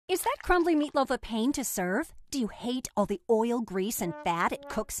Is that crumbly meatloaf a pain to serve? Do you hate all the oil, grease, and fat it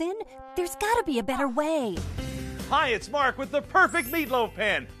cooks in? There's gotta be a better way. Hi, it's Mark with the Perfect Meatloaf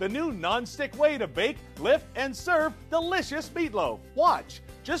Pan, the new non-stick way to bake, lift, and serve delicious meatloaf. Watch.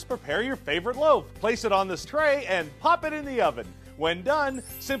 Just prepare your favorite loaf, place it on this tray, and pop it in the oven. When done,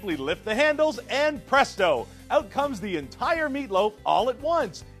 simply lift the handles and presto! Out comes the entire meatloaf all at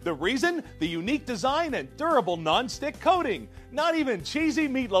once. The reason? The unique design and durable non-stick coating. Not even cheesy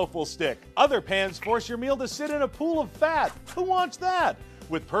meatloaf will stick. Other pans force your meal to sit in a pool of fat. Who wants that?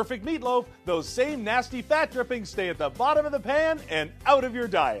 With Perfect Meatloaf, those same nasty fat drippings stay at the bottom of the pan and out of your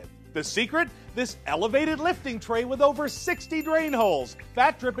diet. The secret? This elevated lifting tray with over 60 drain holes.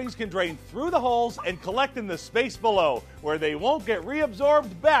 Fat drippings can drain through the holes and collect in the space below, where they won't get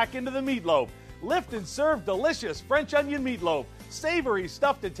reabsorbed back into the meatloaf. Lift and serve delicious French onion meatloaf, savory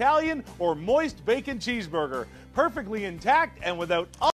stuffed Italian, or moist bacon cheeseburger. Perfectly intact and without